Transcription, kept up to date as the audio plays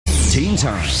Teen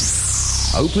Time.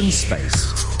 Open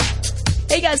Space.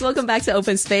 Hey guys, welcome back to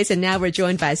Open Space, and now we're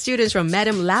joined by students from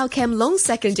Madam Lau Kem Long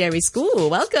Secondary School.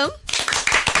 Welcome.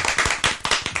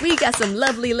 We got some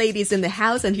lovely ladies in the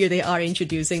house, and here they are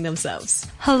introducing themselves.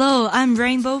 Hello, I'm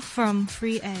Rainbow from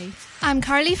 3A. I'm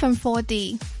Carly from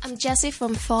 4D. I'm Jessie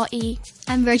from 4E.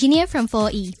 I'm Virginia from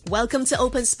 4E. Welcome to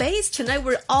Open Space. Tonight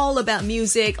we're all about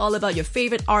music, all about your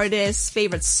favorite artists,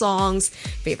 favorite songs,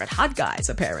 favorite hot guys,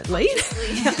 apparently.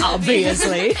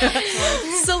 Obviously.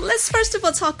 So let's first of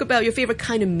all talk about your favorite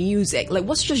kind of music. Like,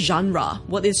 what's your genre?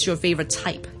 What is your favorite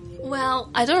type?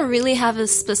 Well, I don't really have a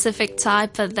specific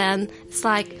type, but then it's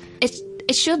like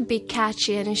it should be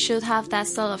catchy and it should have that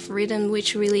sort of rhythm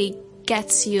which really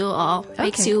gets you or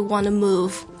makes you want to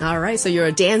move. All right, so you're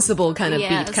a danceable kind of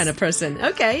Yes. beat kind of person.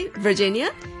 Okay,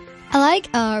 Virginia? I like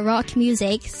rock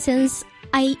music since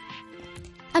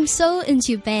I'm so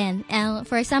into band. And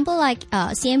for example, like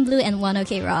CM Blue and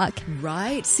 1OK Rock.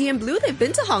 Right, CM Blue, they've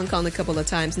been to Hong Kong a couple of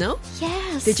times, no?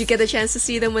 Yes. Did you get the chance to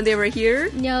see them when they were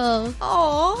here? No.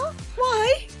 Oh,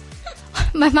 why?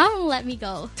 My mom won't let me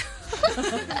go.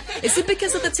 Is it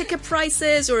because of the ticket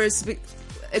prices or is it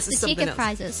The something ticket else?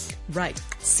 prices. Right.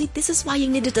 See, this is why you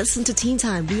need to listen to Teen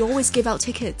Time. We always give out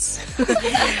tickets. All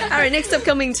right, next up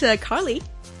coming to Carly.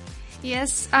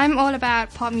 Yes, I'm all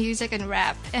about pop music and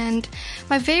rap. And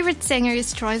my favorite singer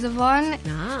is Troye Sivan.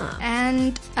 Ah,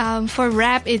 And for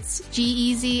rap, it's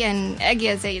G-Eazy and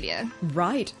Iggy Azalea.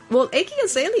 right. Well, Iggy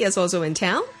Azalea is also in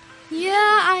town. Yeah,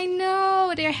 I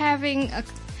know. They're having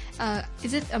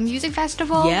is it a music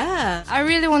festival? Yeah. I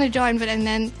really want to join, but and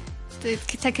then the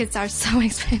tickets are so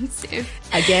expensive.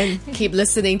 Again, keep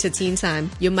listening to Teen Time.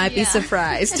 You might be Yeah.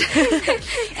 surprised.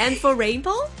 And for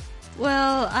Rainbow?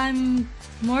 Well, I'm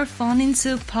more fond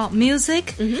into pop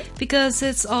music because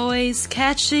it's always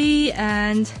catchy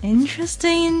and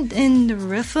interesting in the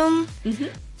rhythm.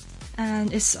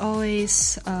 And it's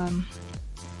always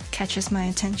catches my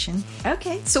attention.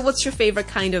 Okay. So what's your favorite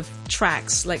kind of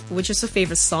tracks? Like, which is your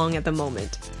favorite song at the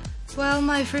moment? Well,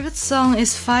 my favorite song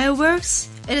is Fireworks.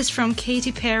 It is from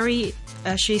Katy Perry.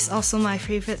 She's also my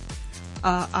favorite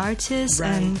artist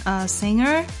and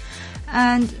singer.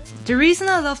 And the reason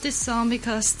I love this song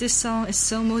because this song is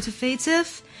so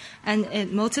motivative and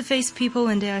it motivates people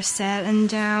when they are sad and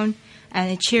down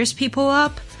and it cheers people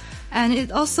up. And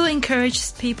it also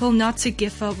encourages people not to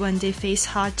give up when they face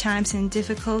hard times and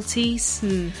difficulties.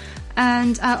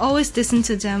 And I always listen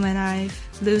to them when I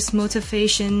lose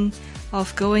motivation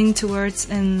of going towards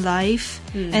in life.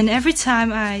 And every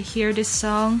time I hear this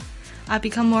song, I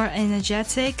become more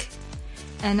energetic.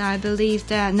 And I believe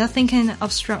that nothing can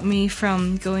obstruct me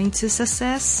from going to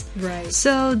success. Right.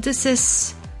 So this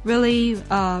is really,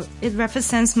 it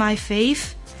represents my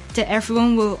faith that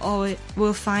everyone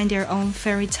will find their own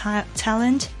fairy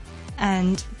talent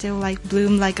and they'll like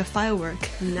bloom like a firework.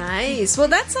 Nice. Well,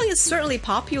 that song is certainly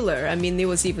popular. I mean, it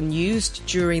was even used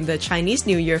during the Chinese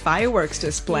New Year fireworks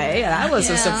display. That was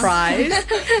a surprise.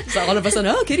 So all of a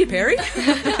sudden, oh, Katy Perry.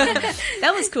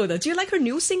 That was cool, though. Do you like her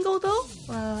new single, though?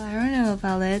 Well, I don't know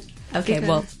about it. Okay,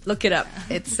 well, look it up.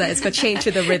 It's got Chained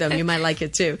to the Rhythm. You might like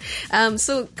it, too.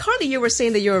 So, Carly, you were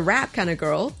saying that you're a rap kind of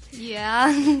girl.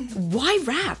 Yeah. Why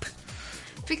rap?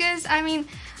 Because, I mean,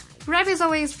 rap is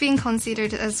always being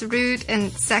considered as rude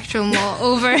and sexual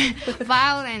moreover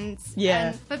violence.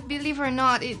 Yeah. But believe it or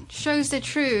not, it shows the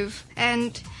truth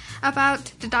and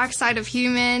about the dark side of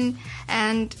human.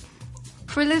 And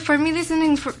for me,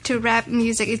 listening to rap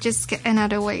music is just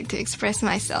another way to express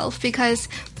myself. Because,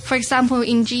 for example,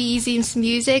 in G-Eazy's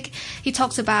music, he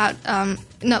talks about,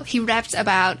 he raps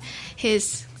about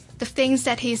the things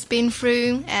that he's been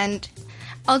through. And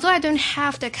although I don't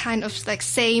have the kind of like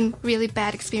same really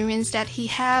bad experience that he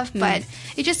have, but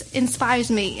it just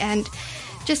inspires me and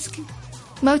just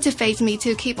motivates me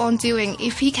to keep on doing.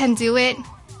 If he can do it,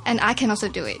 and I can also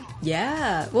do it.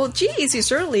 Yeah. Well, G-Eazy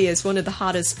certainly is one of the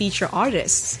hottest feature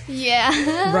artists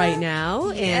Yeah. right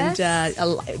now. Yes.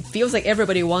 And it feels like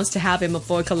everybody wants to have him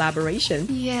for a collaboration.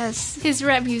 Yes. His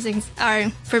rap musings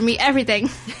are, for me, everything.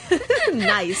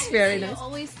 Nice. Very nice.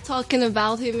 Always talking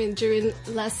about him during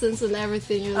lessons and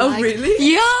everything. You're Oh, like, really?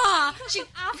 Yeah.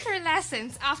 After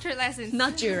lessons.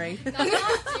 Not during.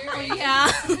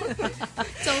 Yeah.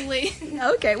 Totally.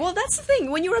 Okay, well, that's the thing.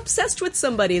 When you're obsessed with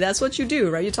somebody, that's what you do,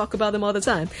 right? You talk about them all the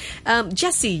time.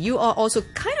 Jessie, you are also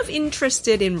kind of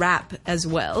interested in rap as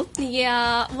well.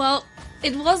 Yeah, well,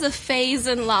 it was a phase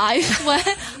in life where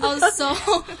I was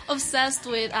so obsessed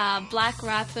with black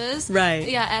rappers. Right.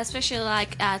 Yeah, especially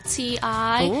like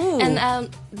T.I. Ooh. and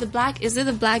the Black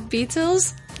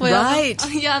Beatles? Right.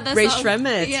 Yeah, that's Ray how-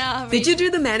 Shremmett. Yeah. Did you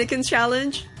do the mannequin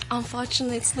challenge?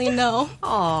 Unfortunately, no.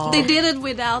 Aww. They did it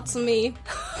without me.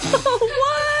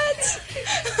 What?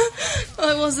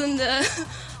 I wasn't there.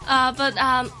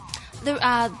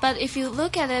 But if you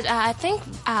look at it, I think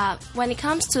when it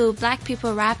comes to black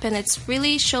people rapping, it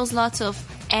really shows lots of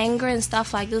anger and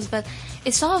stuff like this. But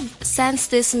it sort of sends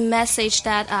this message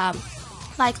that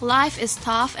like life is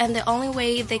tough, and the only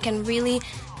way they can really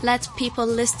let people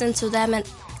listen to them and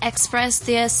express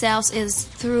themselves is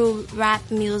through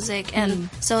rap music. And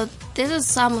so this is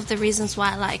some of the reasons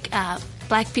why I like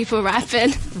black people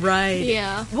rapping. Right.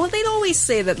 Yeah. Well, they'd always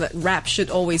say that rap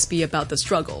should always be about the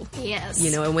struggle. Yes.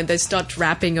 You know, and when they start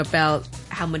rapping about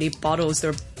how many bottles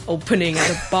they're opening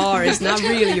at a bar, it's not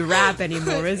really rap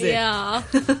anymore, is it? Yeah.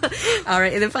 All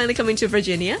right, and then finally coming to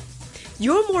Virginia.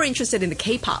 You're more interested in the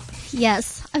K-pop.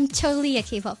 Yes, I'm totally a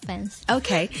K-pop fan.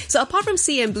 Okay. So apart from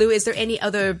CN Blue, is there any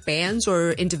other bands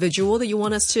or individual that you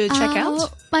want us to check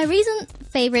out? My recent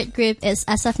favorite group is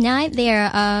SF9. They are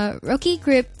a rookie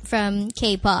group from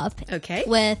K-pop. Okay.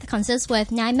 Consists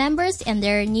with 9 members, and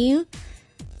their new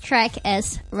track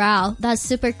is Rao. That's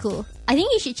super cool. I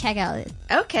think you should check out it.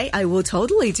 Okay, I will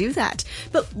totally do that.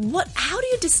 But how do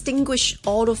you distinguish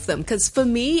all of them? Because for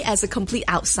me, as a complete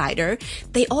outsider,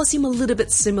 they all seem a little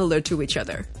bit similar to each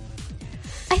other.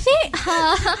 I think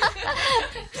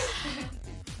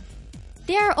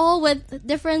they are all with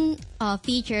different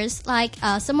features. Like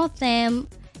some of them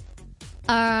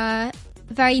are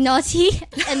very naughty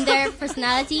in their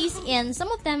personalities, and some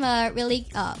of them are really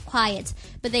quiet.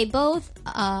 But they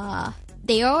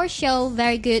all show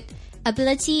very good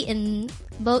ability in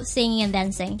both singing and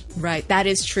dancing. Right, that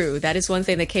is true. That is one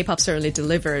thing that K-pop certainly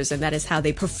delivers, and that is how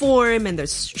they perform and their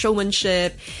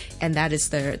showmanship, and that is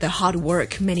their hard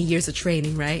work, many years of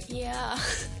training, right? Yeah.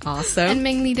 Awesome. And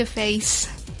mainly the face.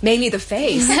 Mainly the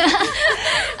face.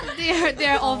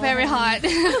 They're all very hot.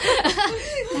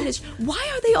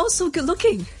 Why are they all so good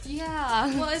looking?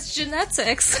 Yeah. Well, it's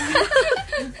genetics.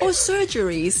 Or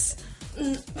surgeries?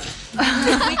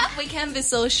 we can't be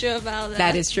so sure about that.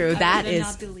 That is true. That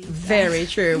is very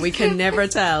true. We can never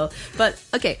tell. But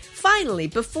okay, finally,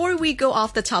 before we go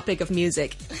off the topic of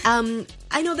music,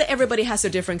 I know that everybody has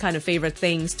their different kind of favorite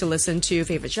things to listen to,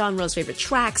 favorite genres, favorite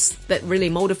tracks that really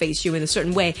motivates you in a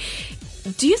certain way.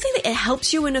 Do you think that it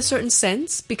helps you in a certain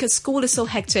sense? Because school is so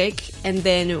hectic, and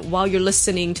then while you're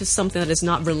listening to something that is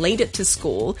not related to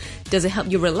school, does it help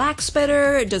you relax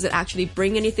better? Does it actually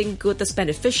bring anything good that's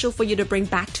beneficial for you to bring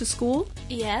back to school?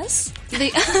 Yes,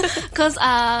 because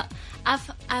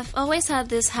I've always had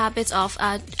this habit of,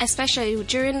 especially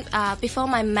during before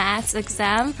my maths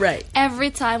exam. Right. Every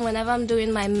time, whenever I'm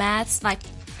doing my maths, like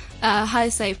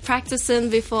practicing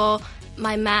before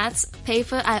my maths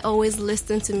paper, I always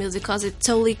listen to music because it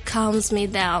totally calms me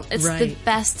down. It's the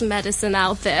best medicine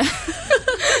out there.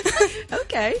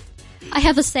 Okay. I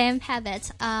have the same habit.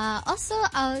 Also,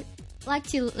 I like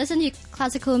to listen to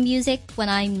classical music when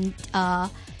I'm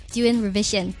doing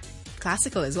revision.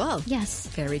 Classical as well. Yes.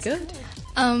 Very good.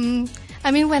 I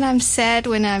mean, when I'm sad,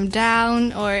 when I'm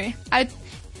down, or I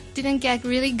didn't get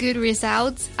really good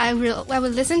results, I will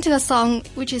listen to a song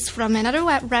which is from another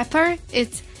rapper.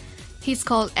 He's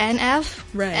called NF,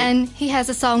 right? And he has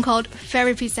a song called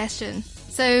Therapy Session.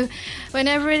 So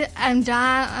whenever I'm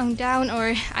down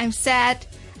or I'm sad,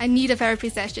 I need a therapy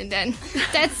session. Then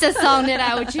that's the song that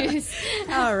I would choose.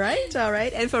 All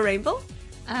right. And for Rainbow?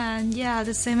 And yeah,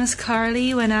 the same as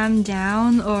Carly. When I'm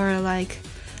down or like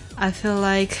I feel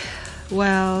like,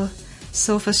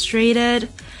 so frustrated,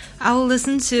 I will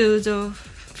listen to the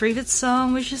favorite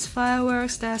song, which is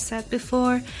Fireworks, that I said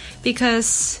before,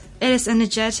 because it is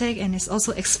energetic and it's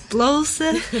also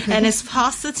explosive and it's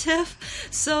positive.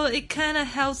 So it kind of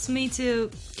helps me to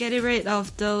get rid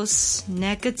of those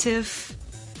negative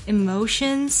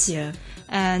emotions. Yeah.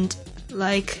 And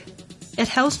like it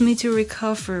helps me to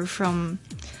recover from,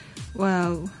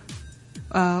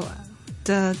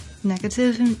 the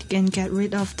negative and get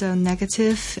rid of the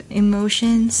negative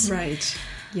emotions. Right.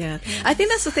 Yeah. I think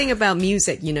that's the thing about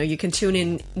music, you can tune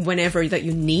in whenever that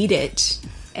you need it.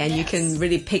 And you can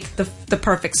really pick the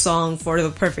perfect song for the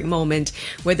perfect moment,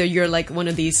 whether you're like one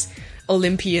of these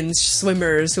Olympian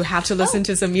swimmers who have to listen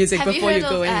to some music before you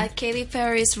go in. Have you heard of Katy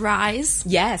Perry's Rise?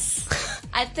 Yes.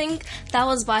 I think that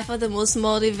was by far the most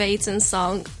motivating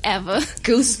song ever.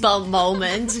 Goosebump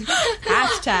moment.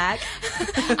 Hashtag.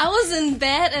 I was in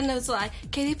bed and it was like,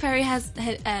 Katy Perry has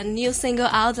a new single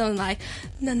out, and I'm like,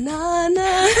 na na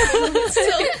na.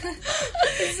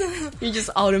 You're just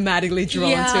automatically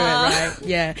drawn to it, right?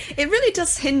 Yeah. It really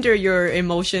does hinder your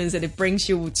emotions and it brings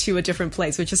you to a different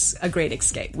place, which is a great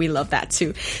escape. We love that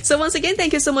too. So once again,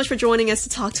 thank you so much for joining us to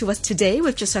talk to us today.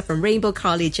 We've just heard from Rainbow,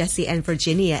 Carly, Jessie, and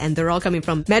Virginia, and they're all coming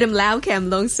from Madam Lau Kam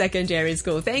Loong Secondary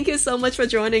School. Thank you so much for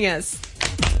joining us.